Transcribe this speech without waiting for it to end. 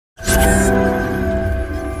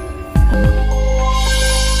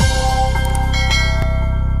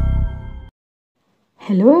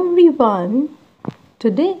Hello everyone.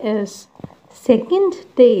 Today is second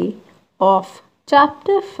day of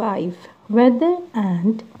chapter 5 Weather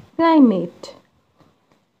and Climate.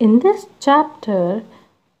 In this chapter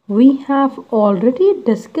we have already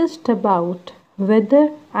discussed about weather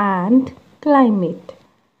and climate.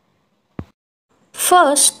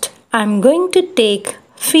 First, I'm going to take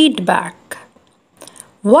feedback.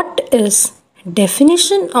 What is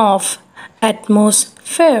definition of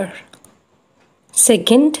atmosphere?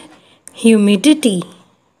 Second, humidity.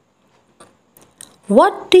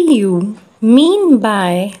 What do you mean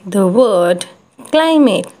by the word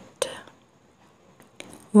climate?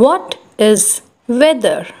 What is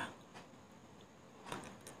weather?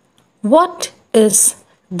 What is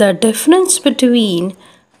the difference between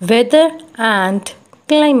weather and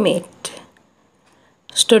climate?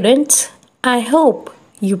 Students, I hope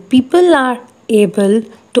you people are able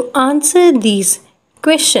to answer these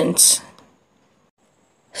questions.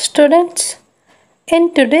 Students,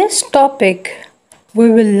 in today's topic, we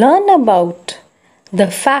will learn about the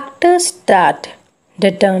factors that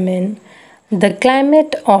determine the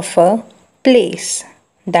climate of a place,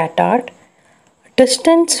 that are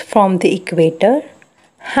distance from the equator,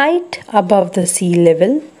 height above the sea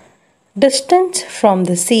level, distance from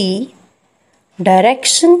the sea,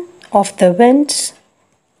 direction of the winds,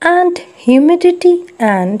 and humidity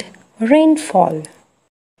and rainfall.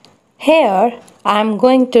 Here I am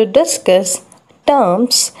going to discuss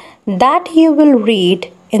terms that you will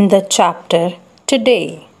read in the chapter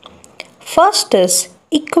today. First is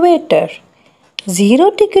equator,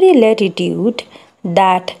 0-degree latitude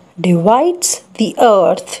that divides the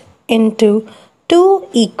earth into two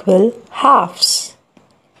equal halves.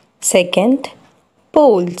 Second,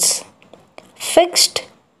 poles, fixed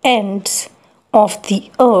ends of the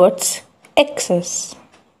earth's axis.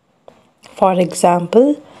 For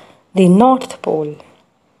example, the North Pole.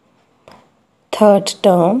 Third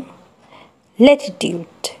term, latitude,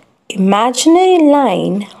 imaginary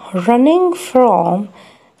line running from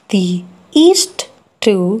the east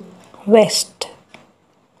to west.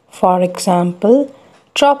 For example,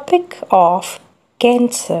 Tropic of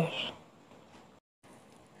Cancer.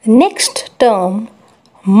 Next term,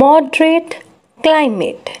 moderate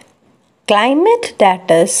climate. Climate that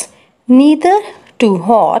is neither too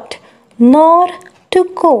hot nor too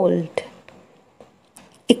cold.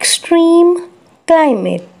 Extreme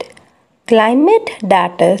climate. Climate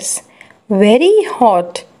that is very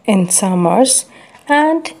hot in summers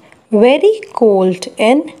and very cold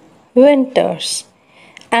in winters.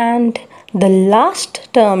 And the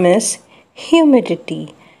last term is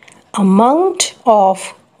humidity, amount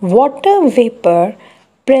of water vapor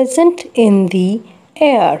present in the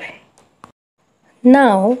air.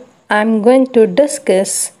 Now I am going to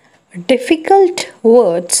discuss difficult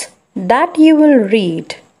words that you will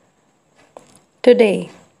read today.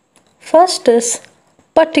 First is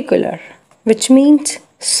particular, which means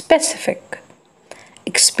specific,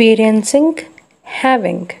 experiencing,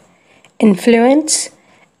 having, influence,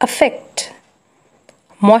 affect,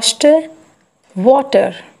 moisture,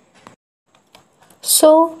 water.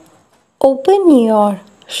 So, open your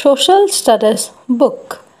social studies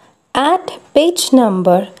book at page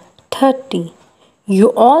number 30.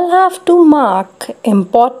 You all have to mark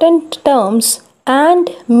important terms and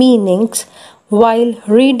meanings while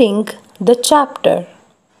reading the chapter.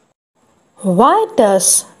 Why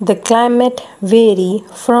does the climate vary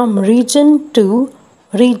from region to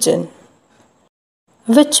region?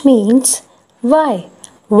 Which means why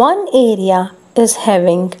one area is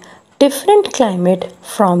having different climate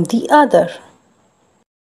from the other.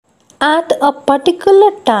 At a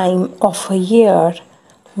particular time of a year,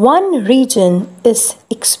 one region is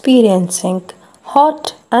experiencing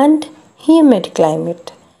hot and humid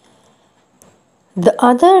climate. The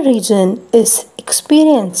other region is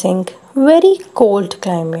experiencing very cold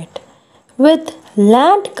climate with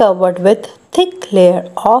land covered with thick layer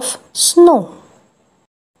of snow.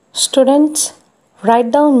 Students,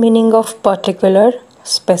 write down meaning of particular,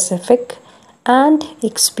 specific and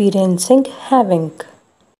experiencing, having.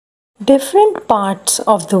 Different parts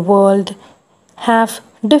of the world have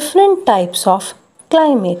different types of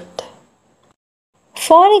climate.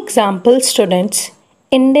 For example, students,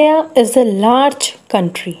 India is a large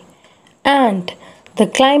country and the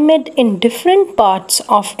climate in different parts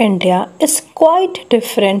of India is quite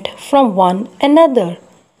different from one another.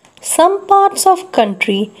 Some parts of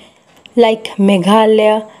country like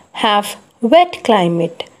Meghalaya have wet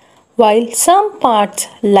climate, while some parts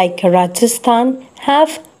like Rajasthan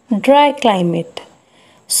have dry climate.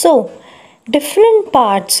 So, different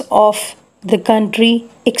parts of the country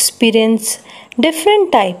experience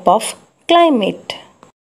different type of climate.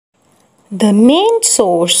 The main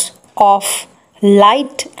source of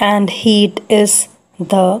light and heat is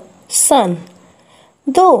the sun.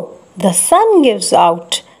 Though the sun gives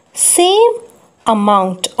out same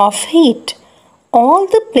amount of heat, all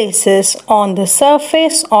the places on the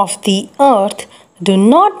surface of the earth do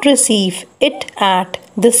not receive it at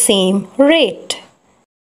the same rate.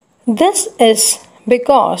 This is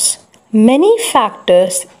because many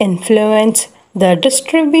factors influence the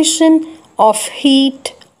distribution of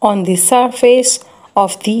heat on the surface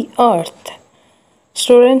of the earth.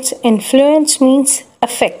 Students, influence means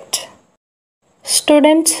affect.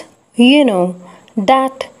 Students, you know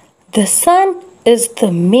that the sun is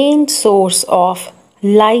the main source of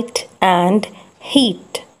light and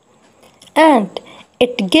heat, and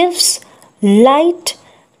it gives light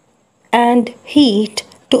and heat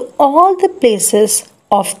to all the places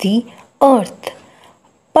of the earth.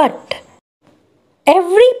 But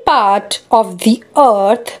every part of the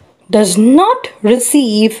earth does not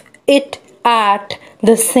receive it at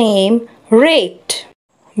the same rate,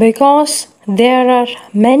 because there are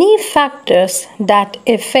many factors that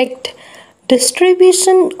affect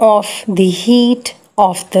distribution of the heat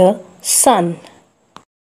of the sun.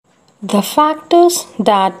 The factors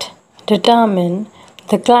that determine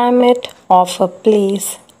the climate of a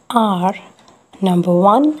place are: number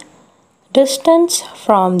 1, distance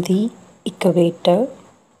from the equator;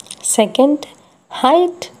 second,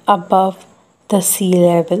 height above the sea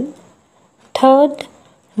level; third,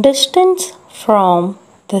 distance from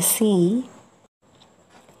the sea;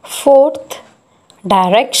 fourth,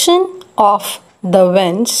 direction of the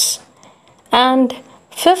winds; and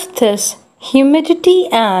fifth is humidity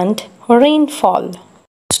and rainfall.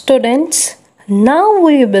 Students, now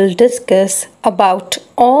we will discuss about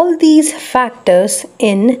all these factors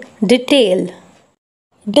in detail.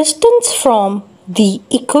 Distance from the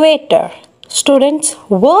equator. Students,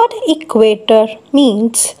 word equator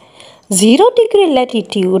means 0-degree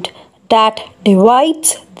latitude that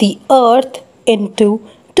divides the earth into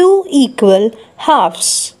two equal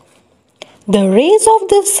halves. The rays of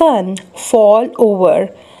the sun fall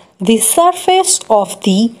over the surface of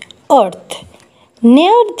the earth.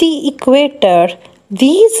 Near the equator,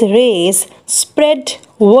 these rays spread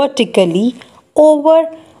vertically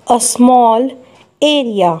over a small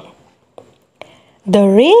area. The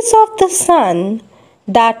rays of the sun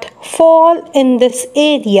that fall in this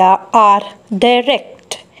area are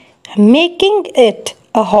direct, making it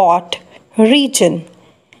a hot region.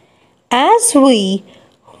 As we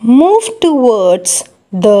move towards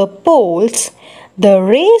the poles, the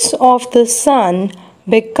rays of the sun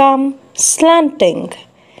become slanting.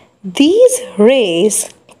 These rays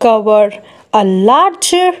cover a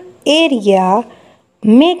larger area,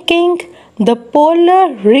 making the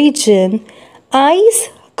polar region ice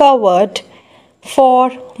covered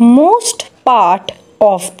for most part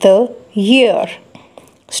of the year.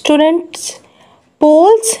 Students,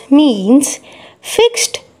 poles means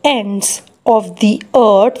fixed ends of the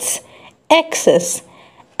Earth's axis,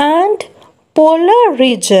 and polar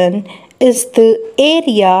region is the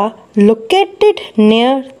area located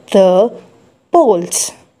near the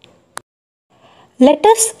poles. Let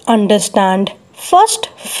us understand first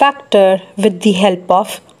factor with the help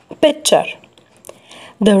of picture.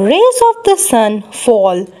 The rays of the sun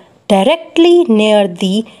fall directly near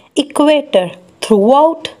the equator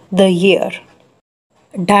throughout the year.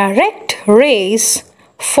 Direct rays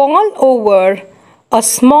fall over a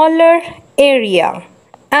smaller area,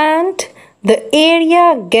 and the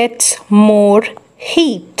area gets more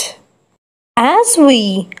heat. As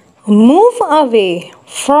we move away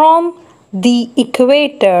from the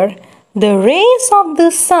equator, the rays of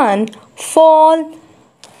the sun fall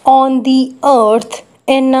on the earth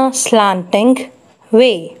in a slanting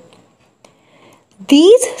way.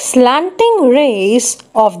 These slanting rays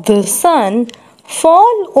of the sun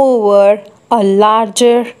fall over a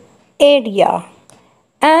larger area,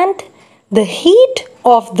 and the heat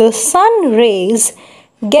of the sun rays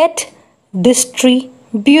get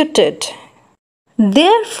distributed.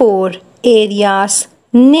 Therefore, areas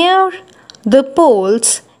near the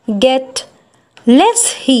poles get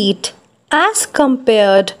less heat as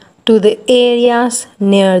compared to the areas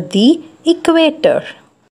near the equator.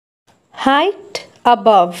 Height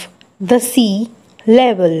above the sea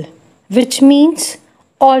level, which means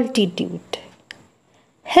altitude.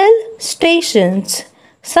 Hill stations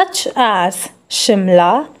such as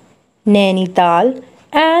Shimla, Nainital,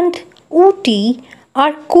 and Ooty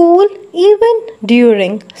are cool even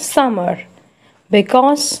during summer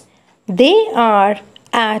because they are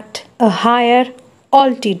at a higher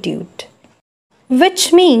altitude,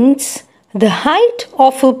 which means the height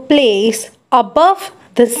of a place above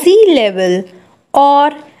the sea level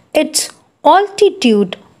or its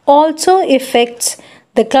altitude also affects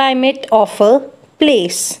the climate of a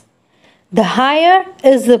place. The higher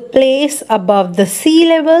is the place above the sea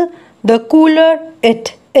level, the cooler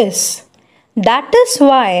it is. That is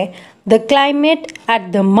why the climate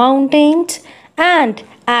at the mountains and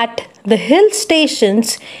at the hill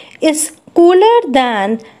stations is cooler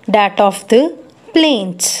than that of the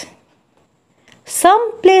plains.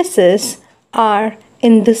 Some places are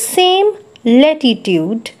in the same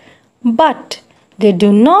latitude, but they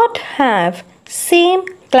do not have same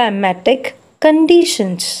climatic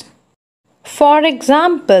conditions. For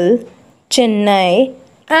example, Chennai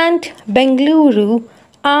and Bengaluru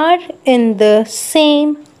are in the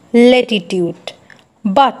same latitude,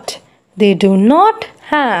 but they do not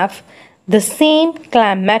have the same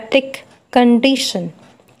climatic condition.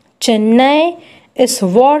 Chennai is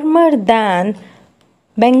warmer than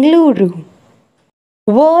Bengaluru.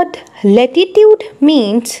 Word latitude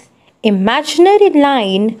means imaginary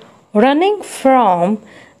line running from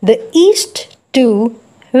the east to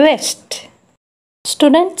west.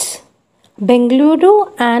 Students,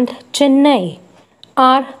 Bengaluru and Chennai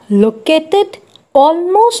are located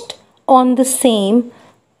almost on the same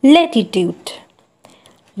latitude.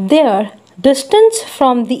 Their distance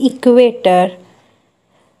from the equator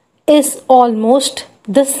is almost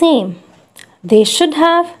the same. They should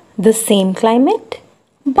have the same climate,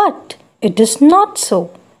 but it is not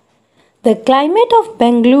so. The climate of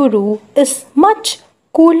Bengaluru is much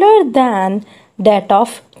cooler than that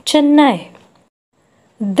of Chennai.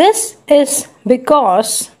 This is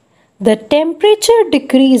because the temperature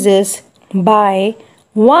decreases by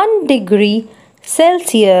 1 degree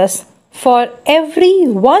Celsius for every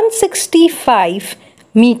 165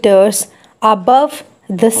 meters above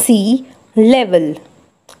the sea level.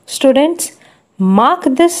 Students, mark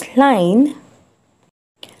this line.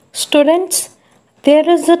 Students, there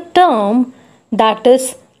is a term that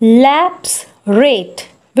is lapse rate,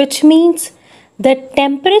 which means the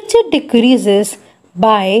temperature decreases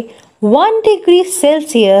by 1 degree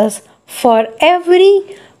Celsius for every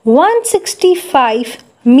 165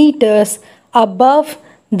 meters above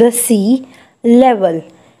the sea level,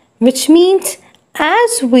 which means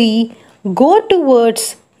as we go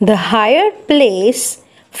towards the higher place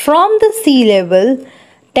from the sea level,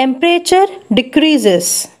 temperature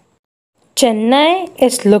decreases. Chennai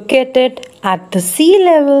is located at the sea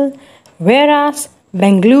level, whereas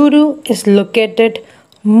Bengaluru is located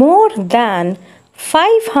more than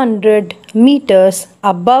 500 meters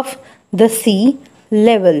above the sea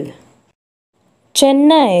level.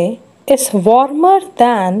 Chennai is warmer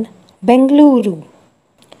than Bengaluru.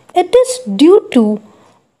 It is due to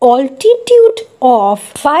altitude of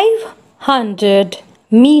 500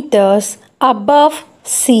 meters above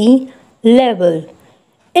sea level.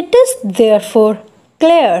 It is therefore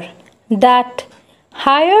clear that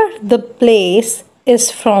higher the place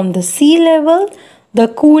is from the sea level, the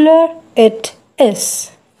cooler it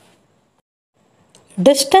is.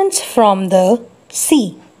 Distance from the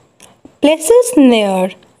sea. Places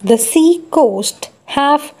near the sea coast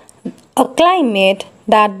have a climate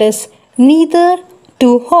that is neither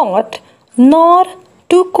too hot nor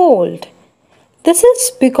too cold. This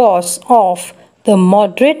is because of the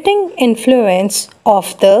moderating influence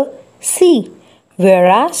of the sea,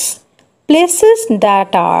 whereas places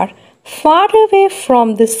that are far away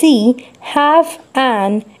from the sea have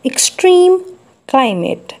an extreme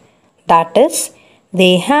climate. That is,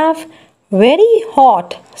 they have very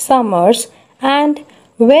hot summers and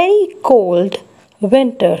very cold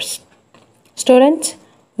winters. Students,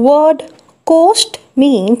 word coast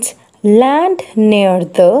means land near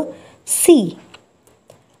the sea.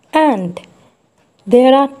 And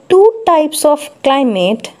there are two types of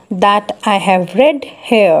climate that I have read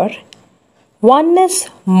here. One is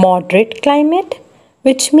moderate climate,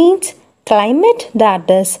 which means climate that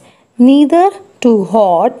is neither too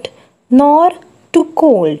hot nor too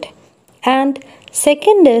cold. And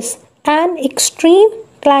second is an extreme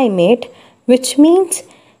climate, which means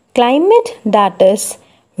climate that is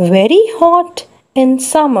very hot in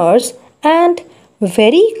summers and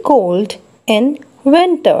very cold in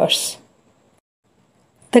winters.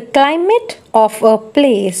 The climate of a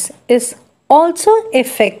place is also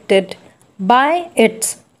affected by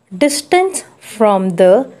its distance from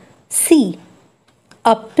the sea.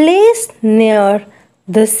 A place near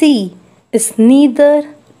the sea is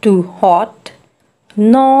neither too hot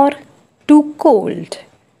nor too cold.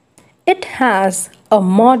 It has a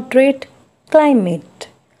moderate climate.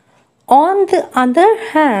 On the other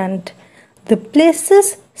hand, the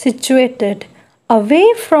places situated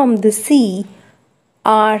away from the sea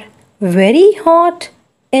are very hot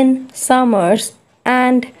in summers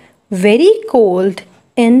and very cold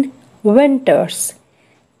in winters.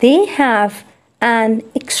 They have an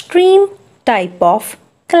extreme type of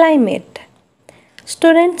climate.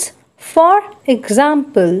 Students, for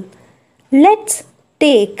example, let's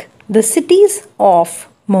take the cities of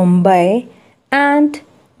Mumbai and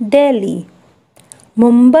Delhi.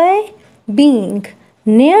 Mumbai, being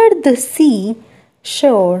near the sea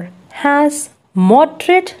shore, has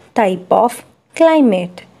moderate type of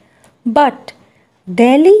climate, but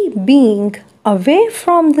Delhi, being away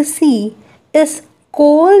from the sea, is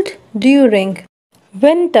cold during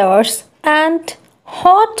winters and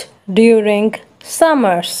hot during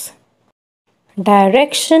summers.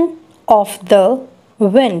 Direction of the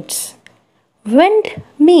winds. Wind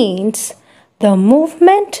means the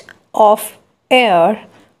movement of air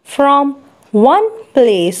from one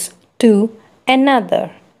place to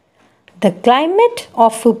another. The climate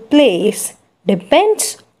of a place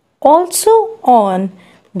depends also on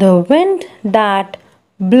the wind that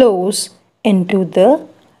blows into the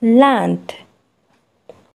land.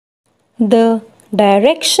 The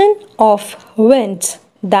direction of winds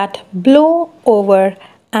that blow over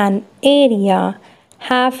an area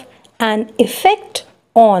have an effect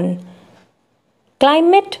on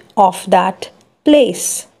climate of that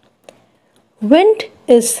place. Wind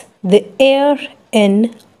is the air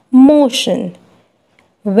in motion.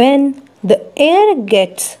 When the air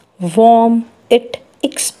gets warm, it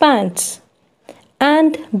expands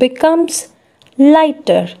and becomes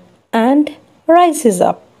lighter and rises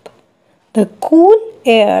up. The cool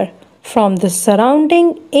air from the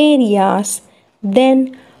surrounding areas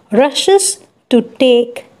then rushes to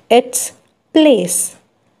take its place.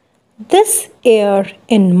 This air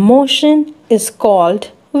in motion is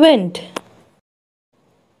called wind.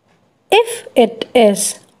 If it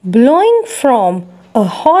is blowing from a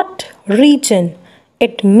hot region,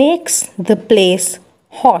 it makes the place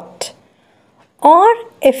hot. Or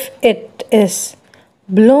if it is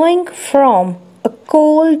blowing from a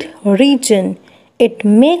cold region, it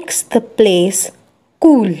makes the place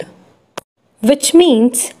cool. Which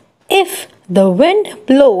means if the wind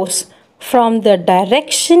blows from the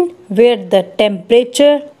direction where the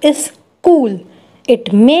temperature is cool,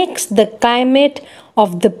 it makes the climate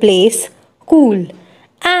of the place cool.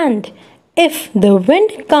 And if the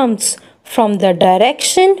wind comes from the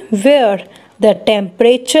direction where the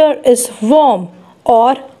temperature is warm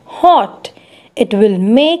or hot, it will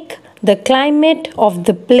make the climate of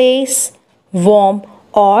the place warm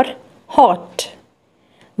or hot.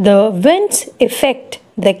 The winds affect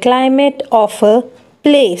the climate of a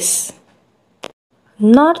place.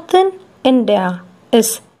 Northern India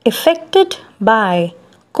is affected by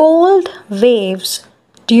cold waves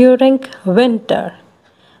during winter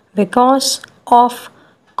because of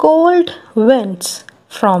cold winds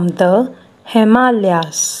from the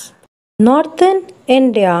Himalayas. Northern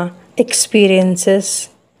India experiences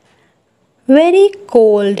very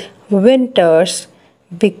cold winters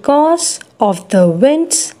because of the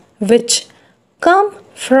winds which come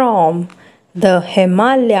from the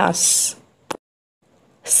Himalayas.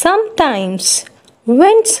 Sometimes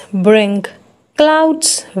winds bring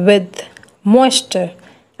clouds with moisture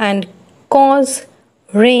and cause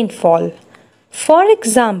rainfall. For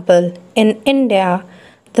example, in India,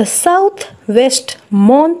 the southwest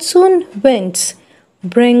monsoon winds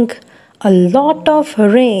bring a lot of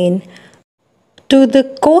rain to the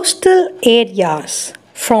coastal areas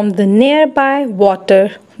from the nearby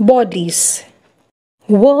water bodies.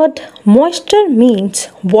 Word moisture means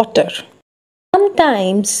water.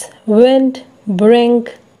 Sometimes wind bring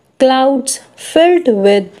clouds filled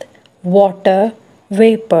with water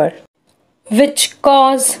vapor, which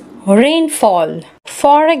cause rainfall.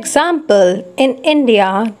 For example, in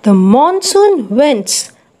India, the monsoon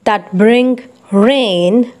winds that bring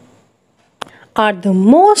rain are the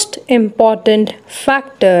most important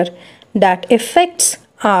factor that affects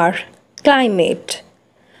our climate.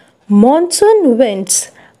 Monsoon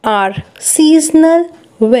winds are seasonal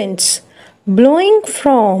winds blowing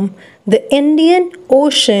from the Indian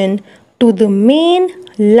Ocean to the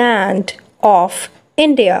mainland of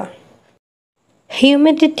India.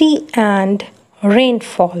 Humidity and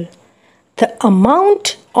rainfall. The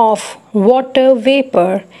amount of water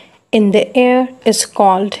vapor in the air is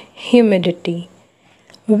called humidity.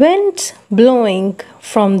 Winds blowing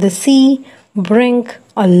from the sea bring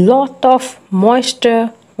a lot of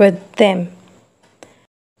moisture with them.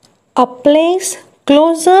 A place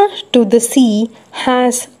closer to the sea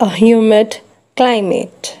has a humid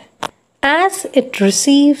climate, as it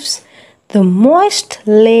receives the moist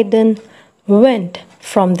laden wind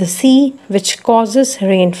from the sea which causes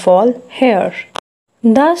rainfall here.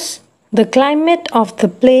 Thus, the climate of the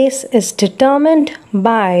place is determined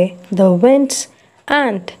by the winds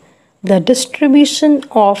and the distribution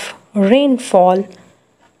of rainfall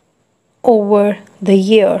over the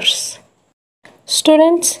years.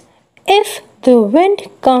 Students, if the wind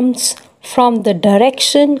comes from the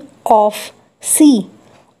direction of sea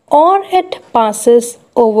or it passes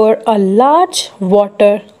over a large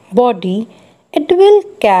water body, it will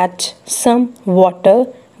catch some water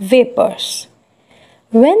vapors.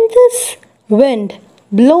 When this wind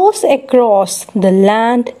blows across the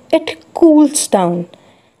land, it cools down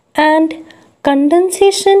and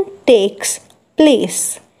condensation takes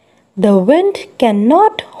place. The wind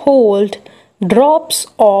cannot hold drops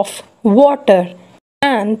of water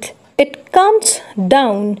and it comes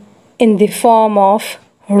down in the form of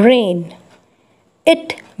rain.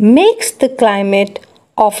 It makes the climate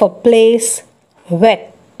of a place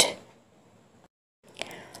wet.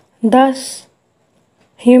 Thus,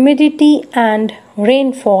 humidity and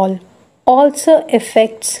rainfall also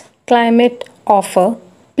affects climate of a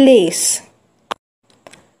place.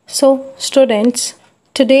 So students,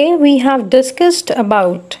 today we have discussed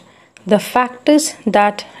about the factors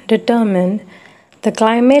that determine the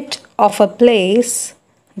climate of a place,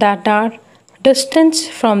 that are distance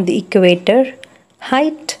from the equator,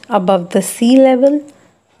 height above the sea level,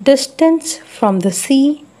 distance from the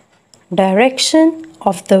sea, direction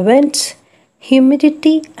of the winds,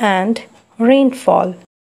 humidity and rainfall.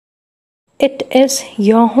 It is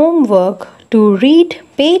your homework to read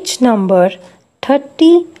page number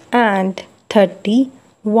 30 and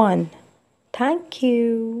 31. Thank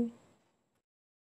you.